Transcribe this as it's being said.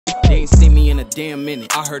ain't seen me in a damn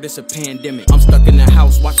minute. I heard it's a pandemic. I'm stuck in the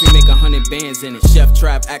house, watch me make 100 bands in it. Chef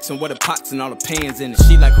Trap asking where the pots and all the pans in it.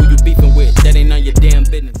 She like, who you beefing with? That ain't none of your damn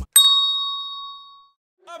business.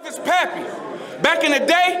 Love his pappy. Back in the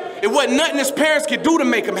day, it wasn't nothing his parents could do to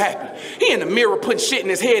make him happy. He in the mirror putting shit in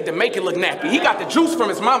his head to make it look nappy. He got the juice from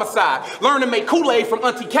his mama's side, learned to make Kool-Aid from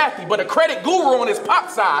Auntie Kathy, but a credit guru on his pop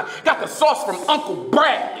side got the sauce from Uncle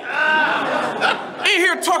Brad. In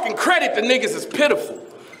here talking credit to niggas is pitiful.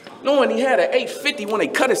 Knowing he had an 850 when they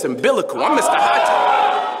cut his umbilical. I'm Mr. High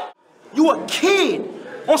Top. You a kid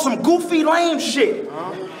on some goofy lame shit.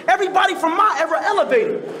 Everybody from my era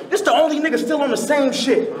elevated. This the only nigga still on the same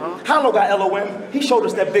shit. Hollow got LOM. He showed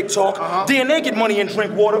us that big talk. DNA get money and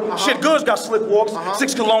drink water. Shit, Goodz got slick walks.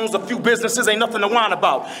 6 colognes, a few businesses, ain't nothing to whine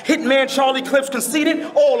about. Hitman Charlie Clips conceited,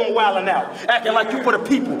 all on wildin' out. Acting like you for the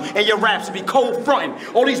people and your raps be cold frontin'.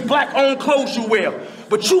 All these black-owned clothes you wear.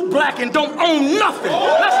 But you black and don't own nothing.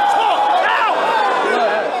 Let's talk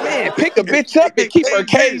now! Man, pick a bitch up and keep her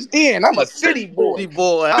caged in. I'm a city boy.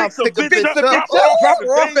 I'll pick a bitch up, drop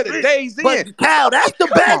her off at a day's in. But Cal, that's the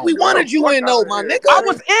bag we wanted you in, though, my nigga. I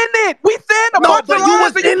was in it. We said a bunch of you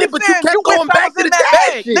was in it, but you kept going back to the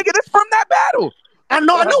dad shit. Nigga, this from that battle. I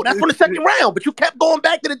know. That's from the second round, but you kept going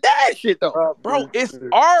back to the dad shit, though. Bro, it's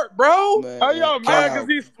art, bro. How y'all mad because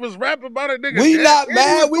he was rapping about a nigga? We not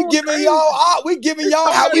mad. We giving y'all art. We giving y'all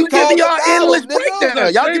how we giving y'all endless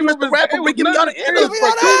breakdown. Y'all giving us the rapper. We giving y'all the endless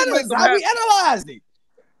breakdown. How we analyzed it.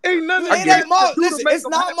 Ain't nothing. Listen, it's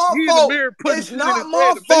not my fault. It's not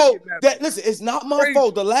my fault. Listen, it's not my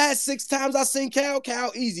fault. The last 6 times I seen Cal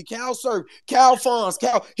easy, Cal serve, Cal funds,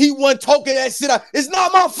 Cal. He wasn't talking that shit out. It's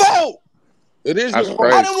not my fault. It is. I didn't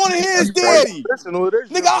want to hear his daddy.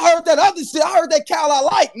 Nigga, I heard that other shit. I heard that Cal I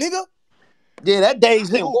like, nigga. Yeah, that day's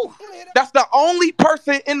him. That's the only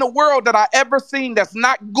person in the world that I ever seen that's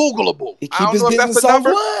not Googleable. He keep his business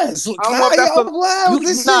offline.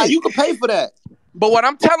 You can pay for that. But what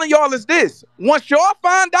I'm telling y'all is this. Once y'all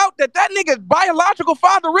find out that nigga's biological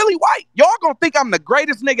father really white, y'all gonna think I'm the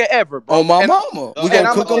greatest nigga ever, bro. Oh, my mama. We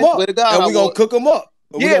gonna cook him up. And we gonna cook him up.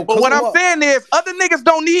 Yeah, but what I'm saying is other niggas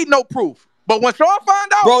don't need no proof. But once y'all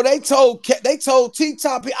find out, bro, they told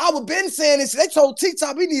T-Top. I was been saying this. They told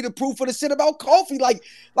T-Top he needed proof for the shit about coffee, like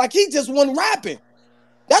he just wasn't rapping.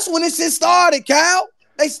 That's when this shit started, Cal.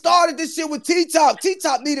 They started this shit with T-Top.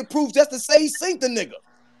 T-Top needed proof just to say he synced the nigga.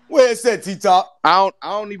 Where it said T-Top? I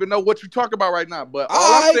don't even know what you're talking about right now. But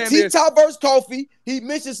all right, T-Top versus Coffee. He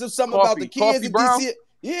mentioned something about the kids in DC.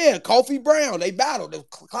 Yeah, Coffee Brown. They battled. The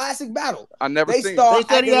classic battle. I never seen. They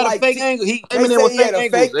said he had a fake angle. He came in there with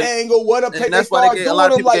fake angle. What up? They started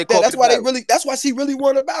doing him like that. That's why That's why she really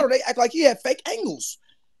won the battle. They act like he had fake angles.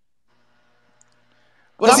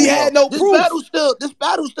 Because he had no proof. This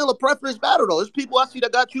battle's still a preference battle, though. There's people I see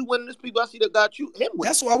that got you winning. There's people I see that got him winning.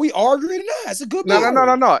 That's why we arguing now. It's a good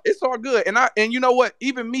battle. No. It's all good. And you know what?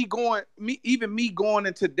 Even me going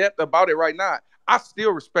into depth about it right now, I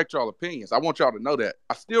still respect y'all opinions. I want y'all to know that.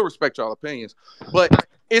 I still respect y'all opinions. But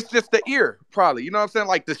it's just the ear, probably. You know what I'm saying?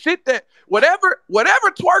 Like the shit that whatever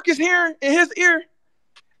Twerk is hearing in his ear,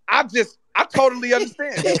 I totally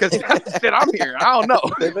understand because that's the shit I'm hearing. I don't know.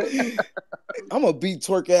 I'm gonna beat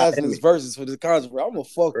Twerk ass in his verses for this concert. I'm gonna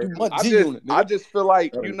fuck you. I just feel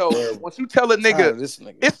like, you know, once you tell a nigga,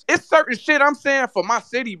 it's certain shit I'm saying for my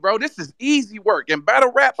city, bro. This is easy work. And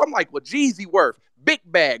battle rap, I'm like, well, Jeezy worth. Big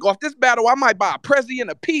bag. Off this battle, I might buy a Prezi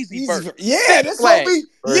and a Peasy verse. Yeah, this gonna be.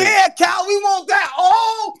 Yeah, Cal, we want that.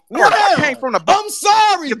 Oh, wow. I came from the. I'm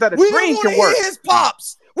sorry. We don't want to hear his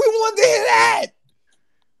pops. We want to hear that.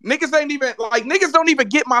 Niggas don't even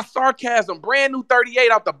get my sarcasm. Brand new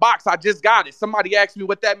 38 out the box. I just got it. Somebody asked me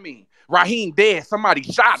what that mean. Raheem dead. Somebody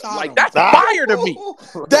shot him. Like, that's fire to me.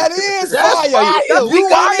 That is fire. We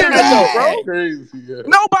got that, bro. Crazy, yeah.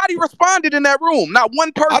 Nobody responded in that room. Not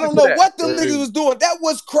one person. I don't know what them niggas was doing. That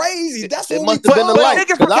was crazy. That's what must have been the light.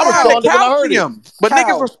 Niggas respond to calcium. But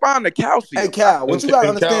niggas respond to calcium. Hey, Cal, what you gotta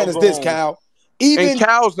understand is this, Cal. Even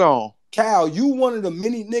Cal zone. Cal, you one of the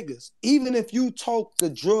many niggas. Even if you talk the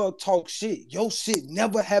drug talk shit, your shit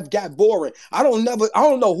never have got boring. I don't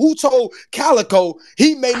know who told Calico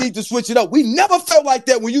he may need to switch it up. We never felt like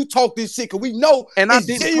that when you talk this shit, because we know. And I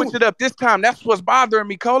didn't switch it up this time. That's what's bothering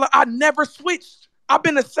me, Cola. I never switched. I've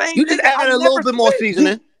been the same. You just added a little bit more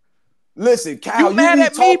seasoning. Listen, Cal, you mad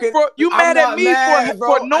at me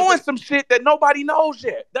for knowing some shit that nobody knows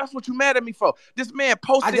yet. That's what you mad at me for. This man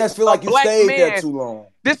posted. I just feel like you stayed there too long.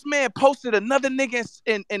 This man posted another nigga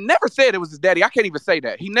and never said it was his daddy. I can't even say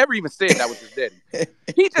that. He never even said that was his daddy.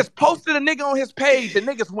 He just posted a nigga on his page and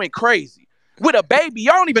niggas went crazy with a baby.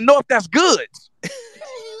 Y'all don't even know if that's Goodz.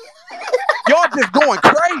 Y'all just going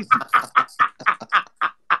crazy.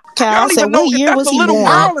 Cal. Y'all I don't said, even know what if year that's was a he little born?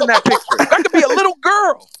 girl in that picture. That could be a little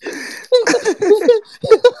girl.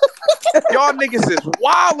 Y'all niggas is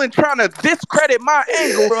wild and trying to discredit my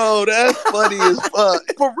angle. Bro, that's funny as fuck.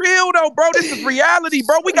 For real though, bro, this is reality,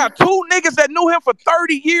 bro. We got 2 niggas that knew him for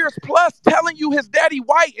 30 years plus telling you his daddy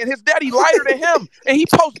white and his daddy lighter than him. And he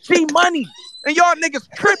posts G Money. And y'all niggas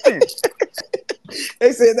tripping.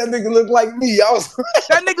 They said that nigga look like me.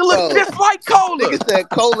 That nigga look just like Cola. Nigga said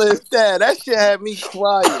Cola is dad. That shit had me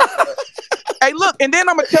crying. Hey, look, and then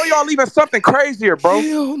I'm gonna tell y'all even something crazier, bro.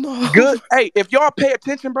 Hell no. Good. Hey, if y'all pay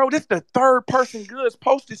attention, bro, this the 3rd person Goodz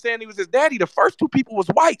posted saying he was his daddy. The first 2 people was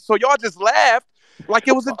white, so y'all just laughed like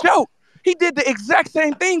it was a joke. He did the exact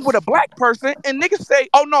same thing with a black person, and niggas say,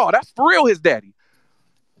 "Oh no, that's for real his daddy."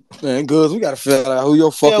 Man, Goodz, we gotta figure out who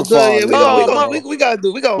your fucking Good, father yeah, is. we gotta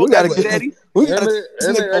get daddy. We gotta get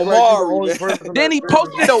this nigga Omari, man. Then he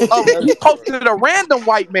posted a random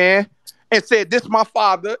white man and said, "This my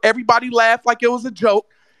father." Everybody laughed like it was a joke.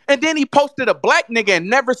 And then he posted a black nigga and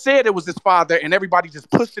never said it was his father, and everybody just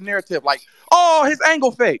pushed the narrative like, "Oh, his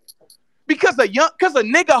angle fake." Because a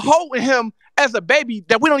nigga holding him as a baby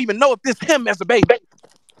that we don't even know if this him as a baby.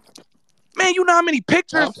 Man, you know how many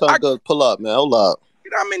pictures I'm telling Goodz, pull up, man. Hold up.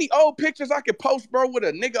 You know how many old pictures I could post, bro, with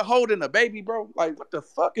a nigga holding a baby, bro? Like, what the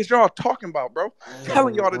fuck is y'all talking about, bro?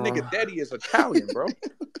 Telling y'all the nigga daddy is Italian, bro.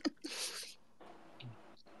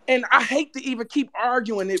 And I hate to even keep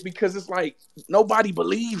arguing it because it's like, nobody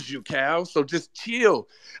believes you, Cal, so just chill.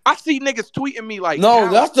 I see niggas tweeting me like, no,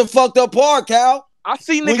 Cal, that's the fucked up part, Cal. I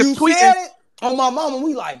see When niggas you tweeting. said it on my mama,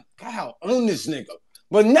 we like, Cal, own this nigga.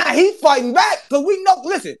 But now he fighting back because we know,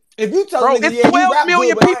 listen, if you tell Bro, nigga, it's 12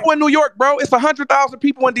 million people in New York, bro. It's 100,000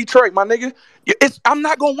 people in Detroit, my nigga. I'm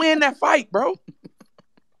not going to win that fight, bro.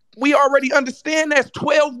 We already understand that's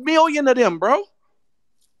 12 million of them, bro.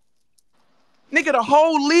 Nigga, the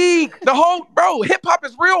whole league, bro, hip hop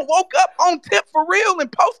is real, woke up on tip for real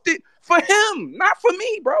and posted for him, not for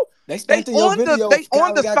me, bro. They on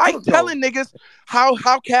the site telling niggas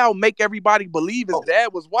how Cal make everybody believe his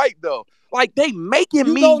dad was white, though. Like, they making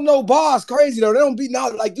me. You don't know bars crazy, though. They don't be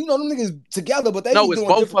now, like, you know them niggas together, but they No, be it's doing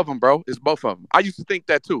both different. of them, bro. It's both of them. I used to think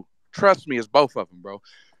that, too. Trust me, it's both of them, bro.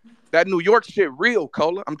 That New York shit real,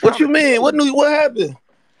 Cola. What you mean? What happened?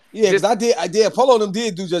 Yeah, because I did. Polo them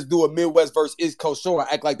did do a Midwest versus East Coast show and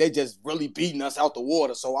act like they just really beating us out the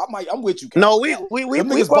water. So I'm with you. Cal. No, we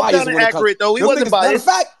broke down and accurate though. We wasn't biased.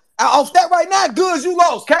 Matter of fact, off that right now, Goodz, you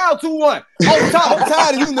lost. Cal 2-1. On top, I'm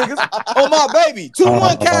tired of you niggas. On my baby,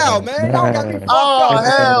 2-1 Cal, man. Y'all got me fucked up. Oh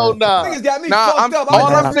hell no. Niggas got me fucked up.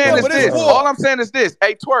 All I'm saying is this.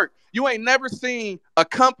 Hey, Twerk, you ain't never seen a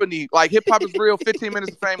company like Hip Hop is Real, 15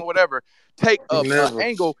 Minutes of Fame or whatever, take a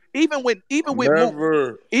angle. Even with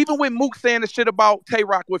Mook saying the shit about Tay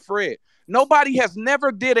Rock with Fred. Nobody has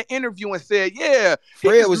never did an interview and said, yeah,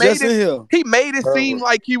 Fred was just in here. He made it seem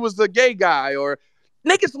like he was a gay guy, or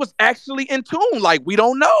niggas was actually in tune. Like, we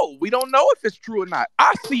don't know. We don't know if it's true or not.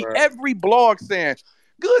 I see every blog saying,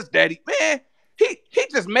 Goodz daddy, man, he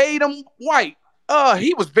just made him white.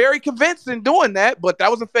 He was very convincing doing that, but that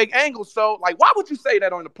was a fake angle. So, like, why would you say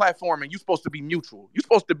that on the platform and you're supposed to be mutual? You're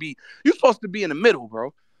supposed to be in the middle,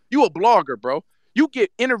 bro. You a blogger, bro. You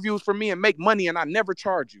get interviews from me and make money and I never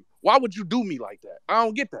charge you. Why would you do me like that? I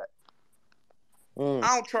don't get that.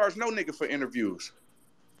 I don't charge no nigga for interviews.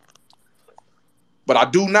 But I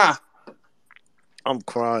do now. I'm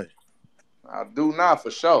crying. I do now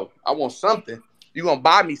for sure. I want something. You gonna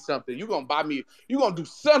buy me something. You gonna do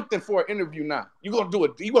something for an interview now. You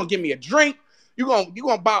gonna give me a drink. You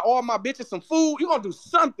gonna buy all my bitches some food. You gonna do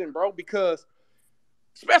something, bro, because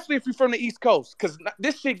especially if you're from the East Coast, because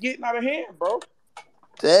this shit getting out of hand, bro.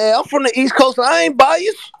 Damn, I'm from the East Coast. I ain't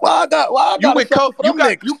biased. Why I got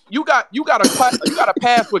you got a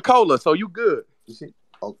pass with Cola, so you good.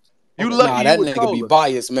 You lucky that nigga be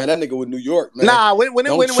biased, man. That nigga with New York, man. Nah, when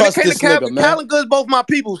it came to Cal and Goodz, both my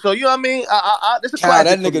people. So you know what I mean. This is a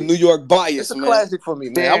classic. That nigga New York biased, man. It's a classic for me,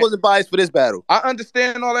 man. I wasn't biased for this battle. I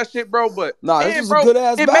understand all that shit, bro. But this is a good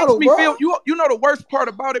ass battle, makes me bro. feel. You know the worst part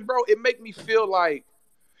about it, bro. It makes me feel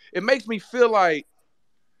like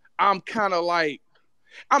I'm kind of like.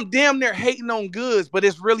 I'm damn near hating on Goodz, but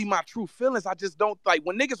it's really my true feelings. I just don't like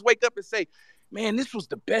when niggas wake up and say, man, this was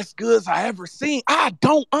the best Goodz I ever seen. I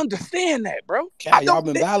don't understand that, bro. Cal, y'all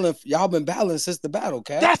been battling since the battle,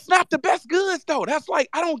 Cal. That's not the best Goodz, though. That's like,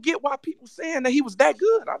 I don't get why people saying that he was that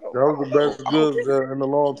good. That was the best Goodz in a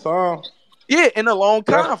long time. Yeah, in a long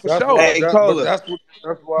time, for sure.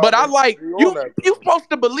 But I like, you supposed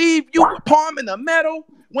to believe you palming the medal.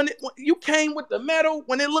 When you came with the medal,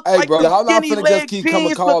 when it looked like the skinny leg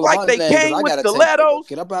jeans looked like they came with stilettos.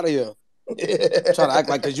 Get up out of here. Trying to act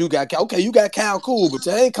like because you got Cal. Okay, you got Cal, cool, but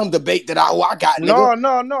you ain't come debate that I got, nigga.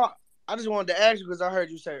 No. I just wanted to ask you because I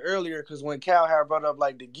heard you say earlier, because when Cal had brought up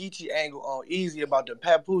like the Geechee angle on Easy about the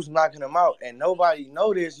Papoose knocking him out and nobody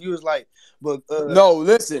noticed, you was like, but no,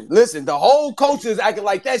 listen. The whole culture is acting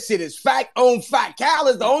like that shit is fact on fact. Cal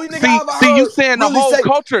is the only nigga I've ever heard you saying the really whole say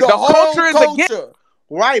culture. The culture is culture. against.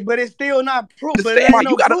 Right, but it's still not proof. But there ain't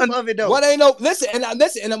no proof of it though. What ain't no listen? I'm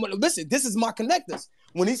gonna listen. This is my connectors.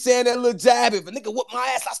 When he saying that little jab, if a nigga whoop my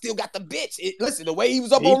ass, I still got the bitch. Listen, the way he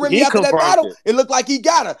was up on Remy after that battle, it looked like he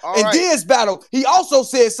got her. All and right. this battle, he also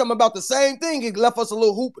said something about the same thing. It left us a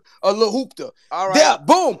little hoopter. All right. Yeah,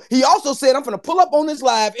 boom. He also said, I'm gonna pull up on this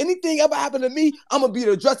live. Anything ever happen to me, I'm gonna be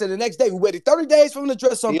the dresser the next day. We waited 30 days for him to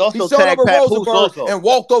dress something. He also showed up tagged at Papoose Rosenberg also. and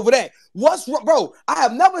walked over that. Bro, I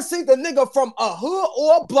have never seen the nigga from a hood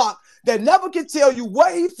or a block that never can tell you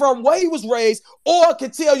where he from, where he was raised, or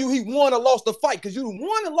can tell you he won or lost a fight. Because you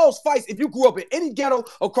won and lost fights if you grew up in any ghetto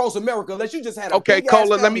across America, unless you just had a big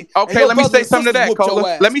Cola, ass let me family, say something to that,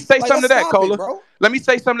 Cola. Let me say something to that, Cola. Bro. Let me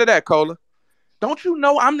say something to that, Cola. Don't you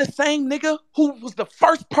know I'm the same nigga who was the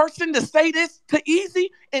first person to say this to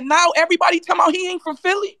Easy, and now everybody talking about he ain't from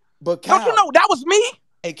Philly? But Cal, don't you know that was me?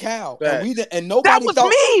 Hey Cal, that nobody was thought,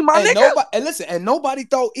 me, my nigga. Nobody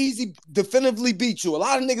thought Easy definitively beat you. A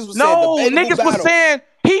lot of niggas was saying niggas was saying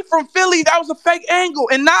he from Philly. That was a fake angle,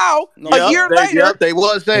 and now a year later, they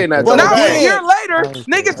was saying that. But now a year later,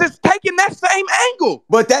 niggas is taking that same angle.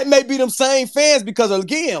 But that may be them same fans because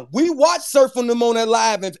again, we watched Surf on them on that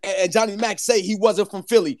live, and Johnny Mac say he wasn't from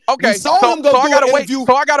Philly. Okay, we saw him go do an interview.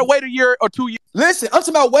 So I gotta wait a year or 2 years. Listen, I'm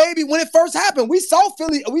talking about Wavy when it first happened. We saw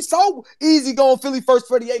Easy go on Philly First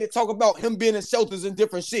 38 and talk about him being in shelters and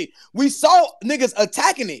different shit. We saw niggas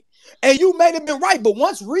attacking it. And you may have been right, but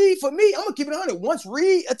once Reed, for me, I'm gonna keep it 100. Once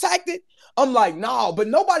Reed attacked it, I'm like, nah, but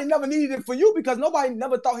nobody never needed it for you because nobody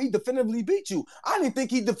never thought he definitively beat you. I didn't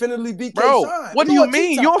think he definitively beat K-Shine. What do you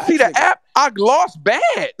mean? You don't see the app? I lost bad.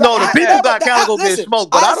 No, the people got Calico getting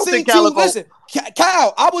smoked, but I don't think Calico. Listen,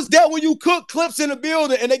 Cal, I was there when you cooked clips in the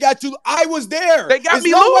building and they got you. I was there. They got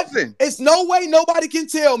me losing. It's no way nobody can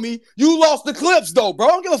tell me you lost the clips though, bro.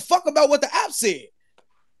 I don't give a fuck about what the app said.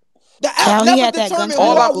 The app never determined who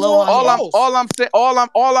I won.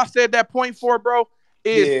 All I said that point for, bro,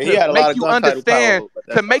 is to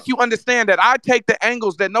make you understand that I take the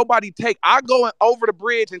angles that nobody take. I go over the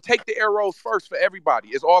bridge and take the arrows first for everybody.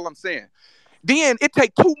 Is all I'm saying. Then it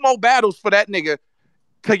take 2 more battles for that nigga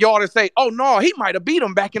to y'all to say, oh no, he might have beat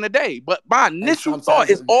him back in the day. But my initial thought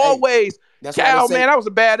is always, Cal, man, that was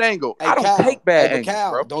a bad angle. I don't take bad angles,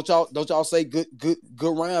 Cal, bro. Don't y'all say good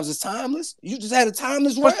rhymes is timeless? You just had a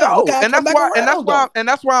timeless round. Sure. And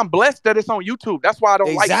that's why I'm blessed that it's on YouTube. That's why I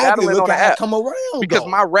don't like battling on the app. Come around, because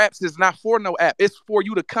my raps is not for no app. It's for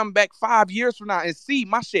you to come back 5 years from now and see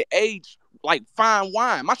my shit age like fine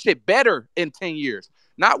wine. My shit better in 10 years,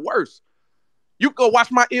 not worse. You go watch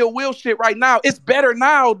my Ill Will shit right now. It's better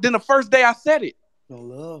now than the first day I said it. No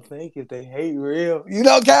love fake if they hate real. You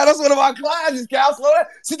know, Cal, that's one of my clients, Cal.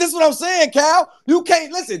 See, this is what I'm saying, Cal. You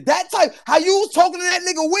can't listen. That type, how you was talking to that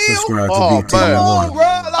nigga Will. Come on, bro.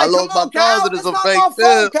 Like, I lost my cousin is a fake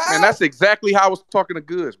fault, and that's exactly how I was talking to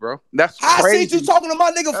Goodz, bro. That's crazy. I see you talking to my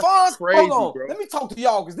nigga Fonz. Crazy, hold on, bro. Let me talk to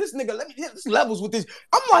y'all because this nigga, this levels with this.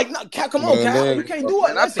 I'm like, no, Cal, come on, Cal. You can't do it.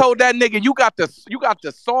 And I told that nigga, you got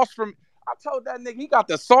the sauce from. I told that nigga he got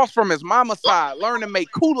the sauce from his mama's side. Learned to make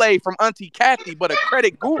Kool-Aid from Auntie Kathy, but a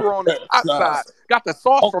credit guru on his outside. Got the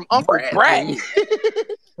sauce from Uncle Brad.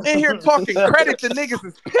 In here talking credit to niggas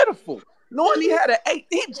is pitiful. Knowing he had an 8,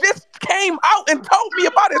 he just came out and told me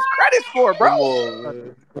about his credit score,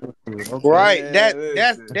 bro. Right,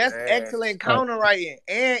 that's excellent counter writing.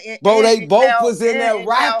 And bro, they both was in there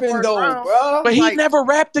rapping though, bro. But he never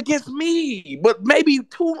rapped against me. But maybe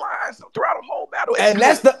 2 lines throughout the whole battle.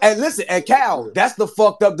 And Cal, that's the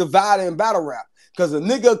fucked up divide in battle rap. Cause a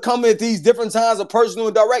nigga come at these different times of personal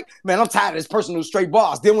and direct. Man, I'm tired of this personal straight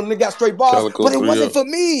bars. Then when they got straight bars, Calico but it wasn't for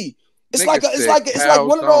me. It's like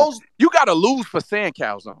one of those. You gotta lose for saying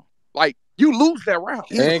Calzone. Like you lose that round.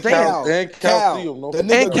 And calcium.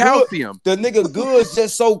 The nigga Goodz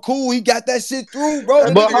just so cool. He got that shit through,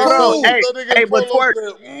 bro. But hold on, hey, but Twerk.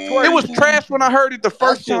 It was trash when I heard it the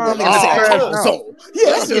first time. That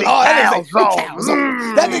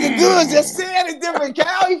nigga Goodz just saying it different.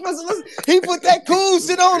 Cal, he put that cool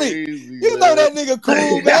shit on it. You know that nigga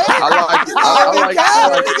cool, man. I like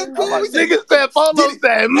Cal, nigga cool. Niggas said follow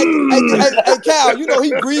that. Hey, Cal, you know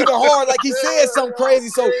he breathing hard like he said something crazy.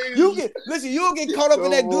 So you get. Listen, you'll get caught up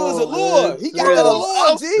in that Goodz allure. He got that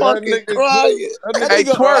allure, G. Fucking crying. Hey,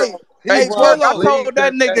 Twerk. Hey, Twerk, I told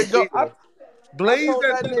that nigga go. Blaze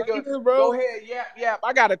that nigga, bro. Go ahead, yap.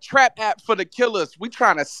 I got a trap app for the killers. We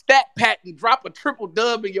trying to stat pat and drop a triple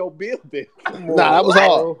dub in your building. Nah, that was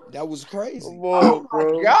hard. That was crazy. Oh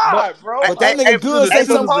my God, bro. But that nigga good say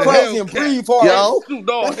something crazy and breathe hard. Yo.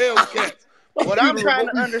 No, Hellcat. What I'm trying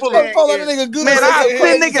to understand is, man, I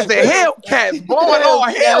send niggas to Hellcats, blowing all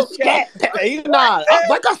Hellcats. Nah,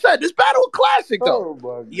 like I said, this battle a classic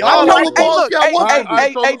though. Y'all know what balls y'all want.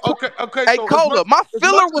 Hey, Cola, my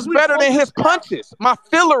filler was better than his punches. My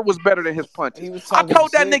filler was better than his punches. I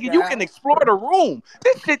told that nigga, you can explore the room.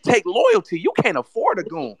 This shit take loyalty. You can't afford a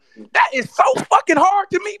goon. That is so fucking hard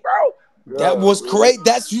to me, bro. That was great.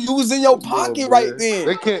 That's you was in your pocket right then.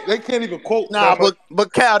 They can't even quote. Nah,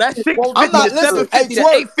 but Cal, that's 650 I'm not to 750 to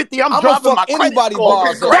 850. I'm dropping my anybody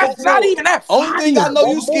bars. That's not even that. Only thing I know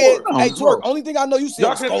you scared. Hey, Twerk. Only thing I know you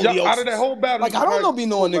scared. Out of that whole battle, like I don't know be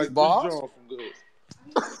knowing niggas bars.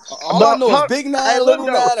 All I know is Big 9, Little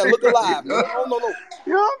 9, and Look Alive. I don't know.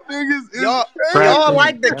 Y'all niggas is y'all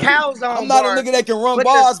like the cows on. I'm not a nigga that can run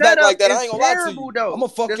bars back like that. I ain't gonna lie to you. Though. I'm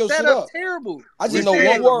gonna fuck your shit up. up. Terrible. I just know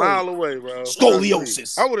one word. A mile away, bro.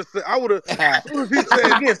 Scoliosis. I would have. He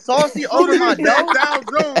said, "Get saucy over my dough." Down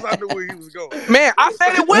Jones, I knew where he was going. Man, I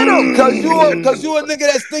said it with him. Cause you a nigga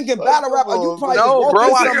that's thinking battle rap. You probably no,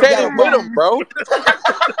 bro. I said it with him, bro.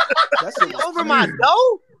 Over my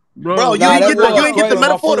dough. Bro, you ain't get the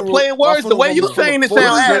metaphor to playing words. The way you saying it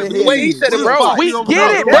sound, the way he said it, bro. We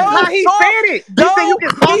get it, bro. That's how he said it. You think you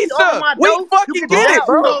can saucy over my dough? We fucking get it,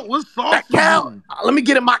 bro. What's saucy? That cow. Let me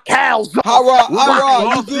get in my cows. How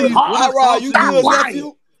you good? You good,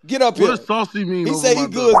 nephew? Get up here. What does saucy mean? He said he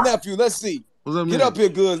good, nephew. Let's see. Get up here,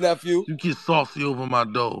 Goodz, nephew. You get saucy over my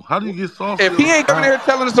dough. How do you get saucy? If he ain't coming here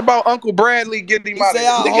telling us about Uncle Bradley, get him out of here.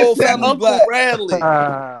 Our whole family Uncle black. Bradley.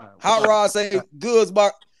 Hot Rod say Goodz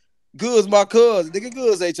my cousin. Nigga,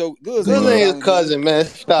 Goodz ain't your Goodz ain't his cousin, man.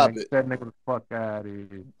 Stop it. That nigga the fuck out of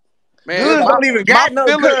here. Man, Goodz don't even got no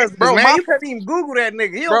cousins, bro. Man, you couldn't even Google that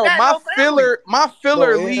nigga. He bro, don't got my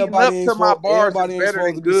filler leading up to my bars is better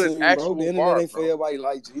than Goodz bro. actual The internet ain't for everybody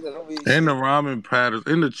like you. And the rhyming patterns,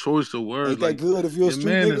 and the choice of words. Ain't that good if you're a street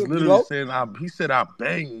man nigga? is literally saying, he said, I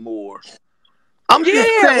bang more. I'm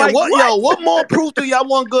just saying, what more proof do y'all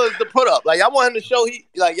want Goodz to put up? Like y'all want him to show his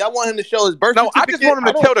birth certificate? No, I just want him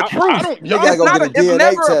to tell the truth. It's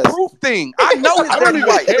never a proof thing. I know his daddy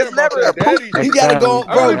white. It's never a proof thing. He gotta go,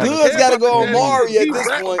 bro. Goodz gotta go on Mari at this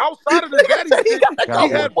point. Outside of the daddy, he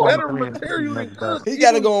had better material than Goodz. He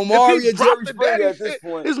gotta go on Mari or Jerry Springer at this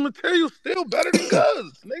point. His material's still better than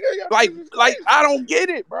Goodz, nigga. Like I don't get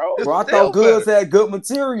it, bro. Bro, I thought Goodz had good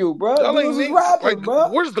material, bro. Goodz was rapping, bro.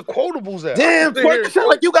 Where's the quotables at? Damn, Twerk, sound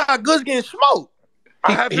like you got Goodz getting smoked.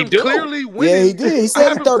 I have him clearly winning. Yeah, he did. He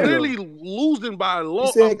said he clearly losing by a long.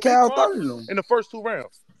 He said Cal third him in the first 2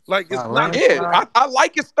 rounds. Like it's not. Yeah, I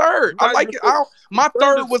like his third. I like it. My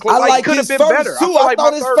third was could have been better. Too. I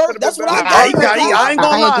thought his first. That's what I got. I ain't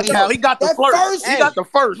gonna lie, Cal. He got the first. He got the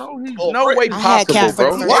first. No way possible,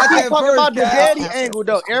 bro. Why keep talking about the daddy angle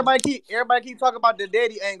though? Everybody keep talking about the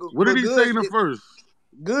daddy angle. What did he say in the first?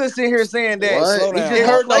 Goodz sitting here saying that. He just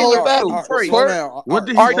heard the whole battle. What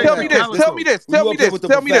did he say? Tell me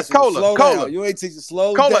this. Cola. You ain't teaching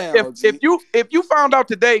slow Cola, down. if you found out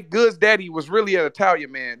today Goodz daddy was really an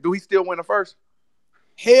Italian man, do he still win the first?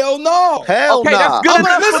 Hell no. Hell no. Okay, that's good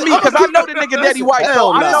enough for me because I know the nigga daddy white.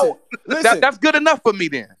 So I know that's good enough for me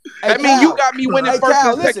then. I mean, you got me winning first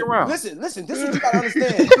and second round. Listen. This is what you gotta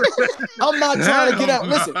understand. I'm not trying to get out.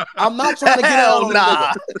 Listen, I'm not trying to get out on the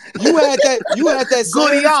nigga. You had that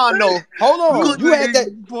same. Hold on.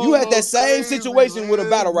 You had that same situation with a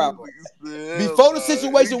battle rapper. Before the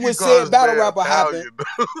situation with said battle rapper happened.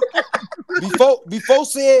 Before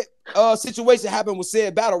said situation happened with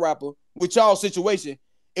said battle rapper, with y'all situation,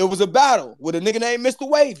 it was a battle with a nigga named Mr.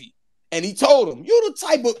 Wavy. And he told him, you the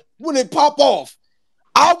type of, when it pop off,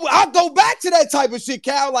 I go back to that type of shit,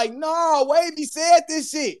 Cal. Like, no, Wavy said this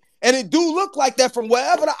shit. And it do look like that from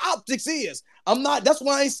wherever the optics is. That's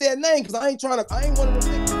why I ain't said name, because I ain't one of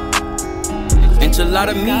them niggas.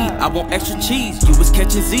 Enchilada me, I want extra cheese. You was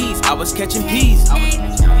catching Z's, I was catching P's.